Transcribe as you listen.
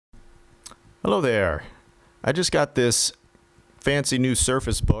Hello there. I just got this fancy new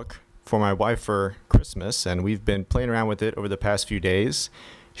Surface Book for my wife for Christmas, and we've been playing around with it over the past few days.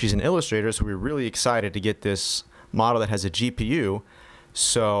 She's an illustrator, so we're really excited to get this model that has a GPU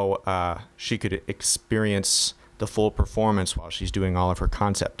so she could experience the full performance while she's doing all of her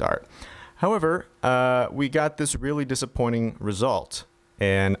concept art. However, we got this really disappointing result,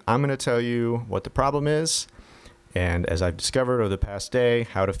 and I'm going to tell you what the problem is, and as I've discovered over the past day,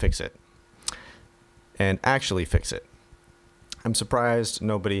 how to fix it. And actually fix it. I'm surprised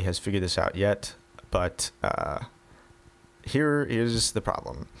nobody has figured this out yet, but here is the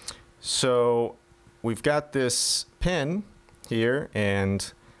problem. So we've got this pen here,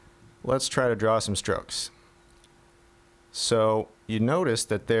 and let's try to draw some strokes. So you notice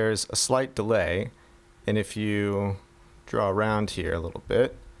that there's a slight delay, and if you draw around here a little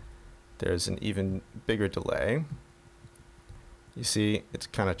bit, there's an even bigger delay. You see, it's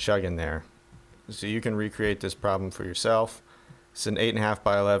kind of chugging there. So you can recreate this problem for yourself. It's an 8.5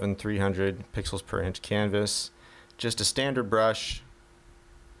 by 11, 300 pixels per inch canvas. Just a standard brush.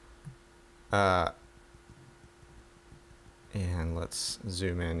 And let's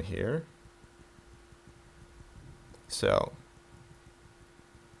zoom in here. So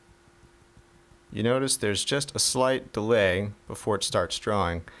you notice there's just a slight delay before it starts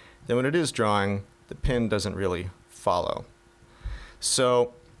drawing. Then when it is drawing, the pen doesn't really follow.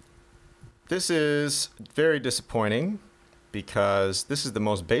 So this is very disappointing because this is the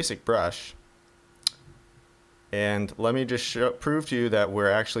most basic brush, and let me just prove to you that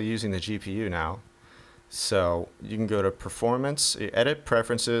we're actually using the GPU now. So you can go to Performance, Edit,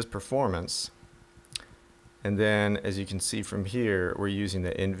 Preferences, Performance, and then as you can see from here, we're using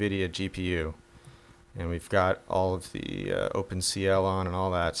the NVIDIA GPU, and we've got all of the OpenCL on and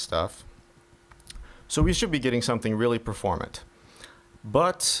all that stuff. So we should be getting something really performant,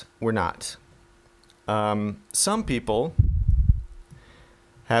 but we're not. Some people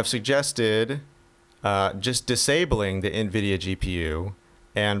have suggested just disabling the NVIDIA GPU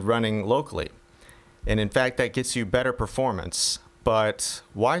and running locally. And in fact, that gets you better performance. But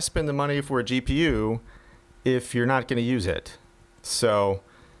why spend the money for a GPU if you're not going to use it? So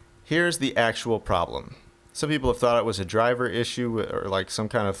here's the actual problem. Some people have thought it was a driver issue or like some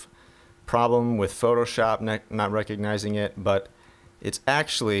kind of problem with Photoshop not recognizing it, but it's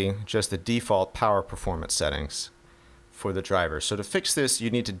actually just the default power performance settings for the driver. So to fix this,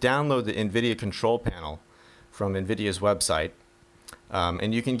 you need to download the NVIDIA Control Panel from NVIDIA's website.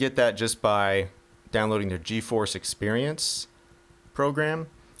 And you can get that just by downloading their GeForce Experience program.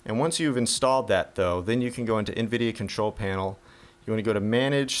 And once you've installed that, though, then you can go into NVIDIA Control Panel. You want to go to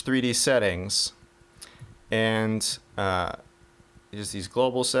Manage 3D Settings. And there's these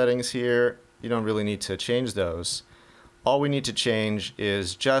global settings here. You don't really need to change those. All we need to change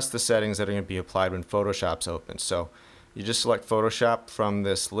is just the settings that are going to be applied when Photoshop's open. So you just select Photoshop from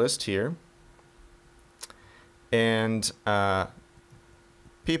this list here. And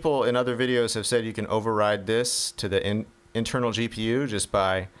people in other videos have said you can override this to the internal GPU just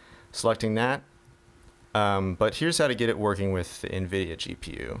by selecting that. But here's how to get it working with the NVIDIA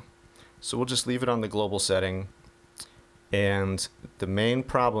GPU. So we'll just leave it on the global setting. And the main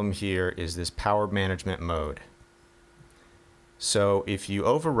problem here is this power management mode. So if you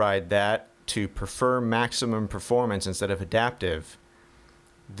override that to prefer maximum performance instead of adaptive,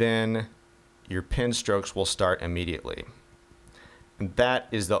 then your pen strokes will start immediately. And that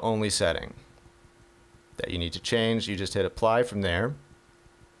is the only setting that you need to change. You just hit apply from there.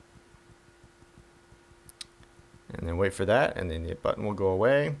 And then wait for that, and then the button will go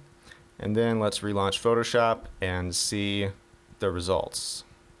away. And then let's relaunch Photoshop and see the results.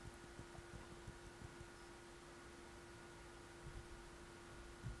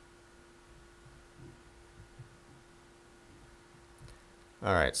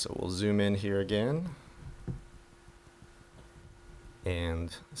 All right, so we'll zoom in here again.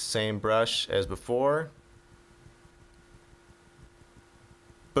 And same brush as before.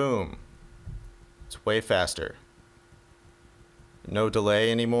 Boom. It's way faster. No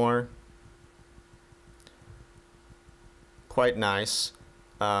delay anymore. Quite nice.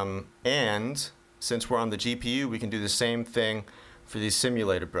 And since we're on the GPU, we can do the same thing for these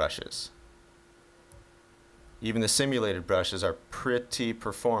simulated brushes. Even the simulated brushes are pretty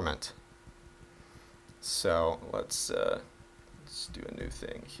performant. So let's do a new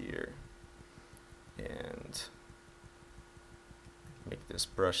thing here and make this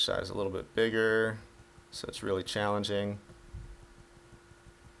brush size a little bit bigger so it's really challenging.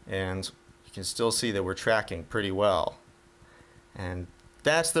 And you can still see that we're tracking pretty well. And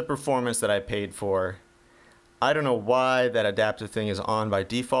that's the performance that I paid for. I don't know why that adaptive thing is on by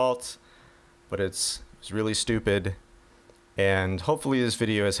default, but it's really stupid. And hopefully this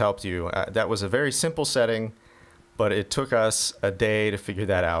video has helped you. That was a very simple setting, but it took us a day to figure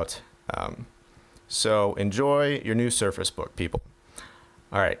that out. So enjoy your new Surface Book, people.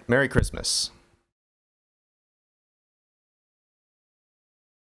 All right, Merry Christmas.